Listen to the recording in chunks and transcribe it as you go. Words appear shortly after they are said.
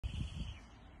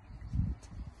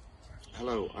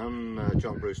Hello, I'm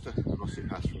John Brewster, an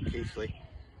osteopath from Keighley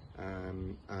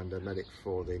and a medic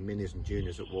for the Minis and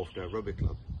Juniors at Wharfdale Rugby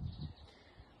Club.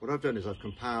 What I've done is I've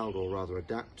compiled, or rather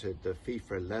adapted, the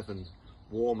FIFA 11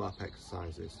 warm-up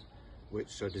exercises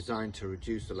which are designed to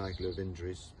reduce the likelihood of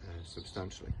injuries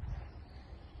substantially.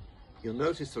 You'll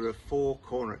notice there are 4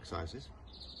 corner exercises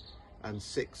and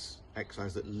 6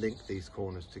 exercises that link these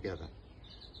corners together.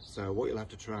 So what you'll have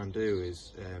to try and do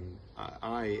is,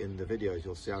 in the videos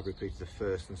you'll see I've repeated the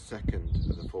first and second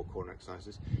of the 4 corner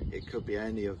exercises. It could be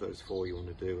any of those 4 you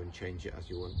want to do and change it as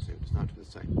you want to. It doesn't have to be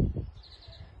the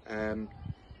same.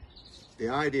 The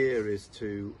idea is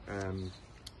to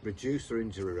reduce their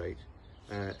injury rate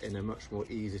in a much more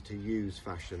easy to use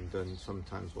fashion than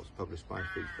sometimes what's published by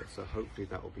FIFA. So hopefully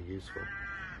that will be useful.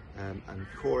 And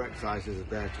core exercises are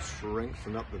there to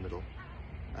strengthen up the middle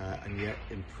and yet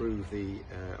improve the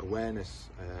awareness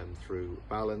through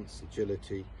balance,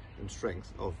 agility and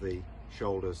strength of the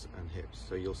shoulders and hips.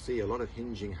 So you'll see a lot of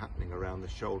hinging happening around the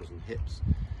shoulders and hips,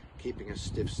 keeping a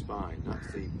stiff spine.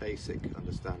 That's the basic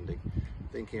understanding.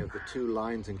 Thinking of the 2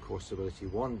 lines in core stability,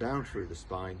 one down through the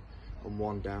spine and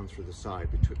one down through the side,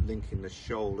 between linking the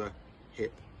shoulder,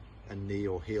 hip and knee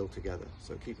or heel together.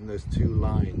 So keeping those 2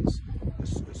 lines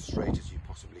as straight as you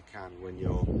possibly can when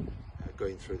you're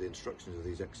going through the instructions of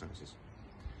these exercises.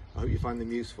 I hope you find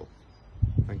them useful.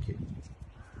 Thank you.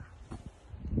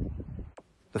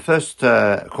 The first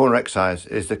corner exercise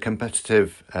is the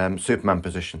competitive Superman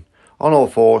position. On all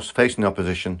fours, facing the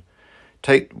opposition,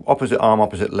 take opposite arm,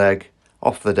 opposite leg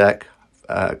off the deck,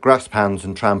 grasp hands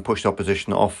and try and push the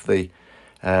opposition off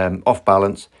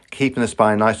balance, keeping the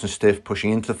spine nice and stiff,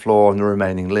 pushing into the floor and the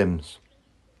remaining limbs.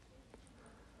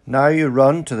 Now you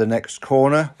run to the next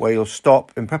corner where you'll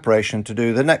stop in preparation to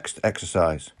do the next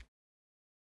exercise.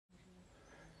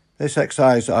 This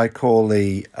exercise I call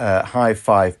the high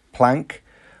 5 plank,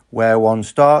 where one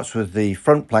starts with the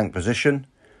front plank position,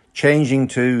 changing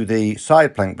to the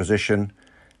side plank position,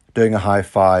 doing a high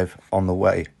 5 on the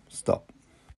way. Stop.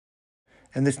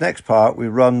 In this next part we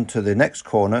run to the next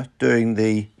corner doing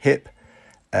the hip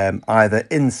either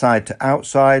inside to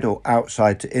outside or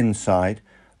outside to inside,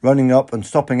 running up and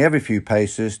stopping every few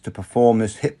paces to perform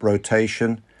this hip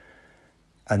rotation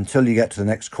until you get to the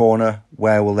next corner,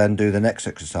 where we'll then do the next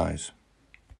exercise.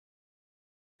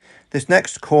 This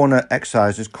next corner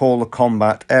exercise is called the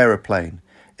combat aeroplane.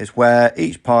 It's where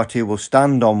each party will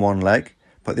stand on one leg,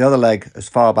 put the other leg as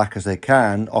far back as they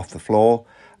can off the floor,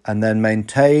 and then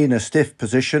maintain a stiff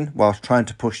position whilst trying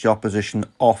to push the opposition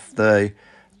off the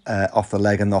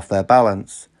leg and off their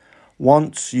balance.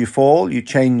 Once you fall, you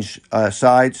change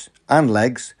sides and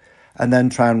legs and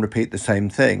then try and repeat the same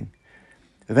thing.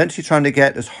 Eventually trying to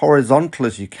get as horizontal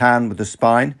as you can with the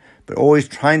spine, but always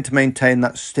trying to maintain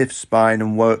that stiff spine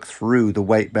and work through the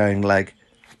weight-bearing leg.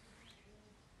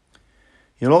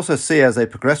 You'll also see as they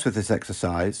progress with this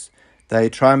exercise, they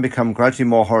try and become gradually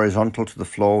more horizontal to the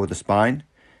floor with the spine.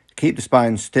 Keep the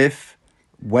spine stiff,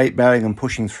 weight-bearing and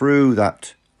pushing through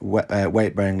that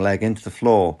weight-bearing leg into the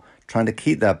floor, trying to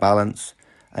keep their balance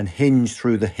and hinge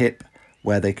through the hip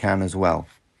where they can as well.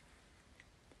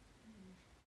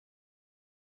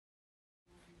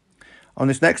 On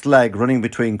this next leg, running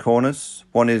between corners,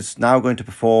 one is now going to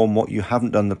perform what you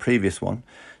haven't done the previous one.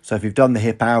 So if you've done the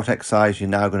hip out exercise, you're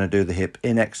now going to do the hip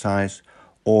in exercise,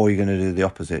 or you're going to do the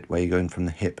opposite, where you're going from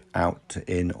the hip out to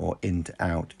in or in to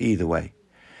out, either way.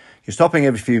 You're stopping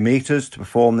every few meters to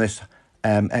perform this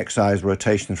exercise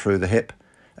rotation through the hip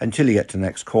until you get to the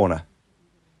next corner.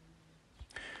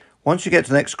 Once you get to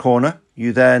the next corner,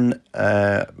 you then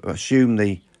assume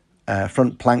the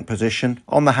front plank position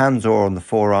on the hands or on the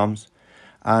forearms,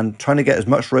 and trying to get as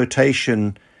much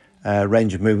rotation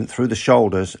range of movement through the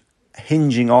shoulders,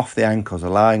 hinging off the ankles,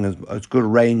 allowing as good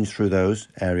range through those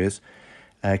areas,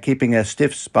 keeping a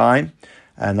stiff spine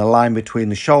and a line between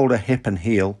the shoulder, hip and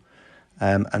heel,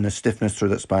 and the stiffness through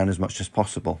that spine as much as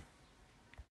possible.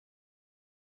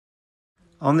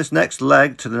 On this next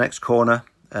leg to the next corner,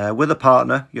 with a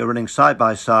partner, you're running side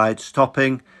by side,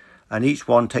 stopping, and each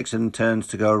one takes it in turns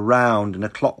to go around in a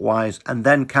clockwise and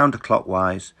then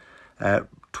counterclockwise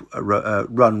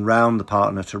run round the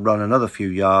partner to run another few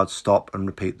yards, stop and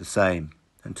repeat the same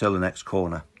until the next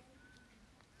corner.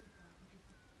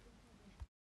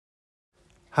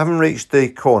 Having reached the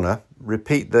corner,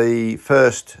 repeat the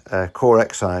first core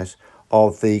exercise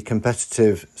of the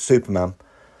competitive Superman,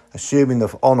 assuming they're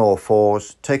on all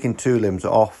fours, taking 2 limbs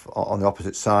off on the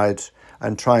opposite sides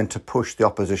and trying to push the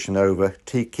opposition over,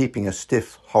 keeping a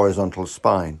stiff horizontal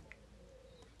spine.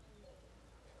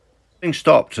 Being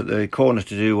stopped at the corner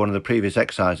to do one of the previous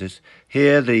exercises,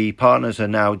 here the partners are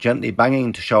now gently banging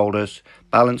into shoulders,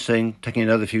 balancing, taking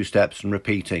another few steps and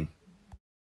repeating.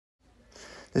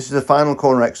 This is the final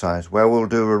corner exercise where we'll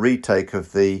do a retake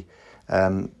of the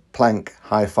plank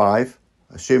high five,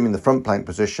 assuming the front plank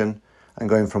position and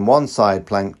going from one side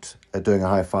planked, doing a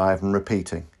high five and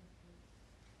repeating.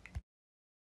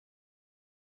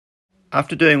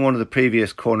 After doing one of the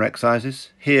previous corner exercises,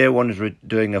 here one is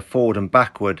doing a forward and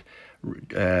backward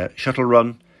shuttle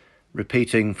run,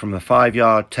 repeating from a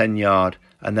 5-yard, 10-yard,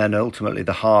 and then ultimately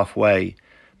the halfway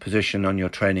position on your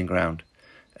training ground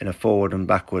in a forward and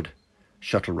backward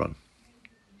shuttle run.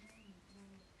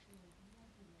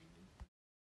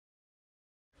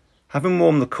 Having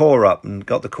warmed the core up and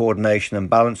got the coordination and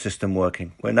balance system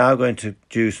working, we're now going to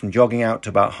do some jogging out to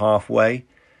about halfway,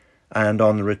 and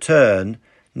on the return,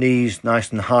 knees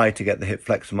nice and high to get the hip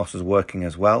flexor muscles working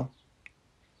as well.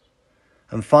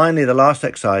 And finally, the last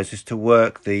exercise is to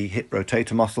work the hip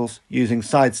rotator muscles using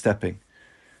sidestepping.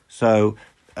 So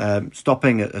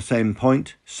stopping at the same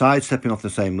point, sidestepping off the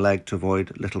same leg to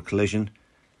avoid little collision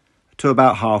to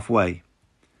about halfway.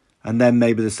 And then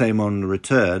maybe the same on the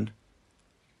return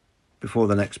before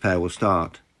the next pair will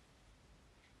start.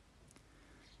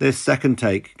 This second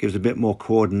take gives a bit more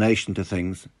coordination to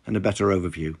things and a better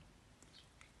overview.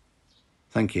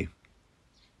 Thank you.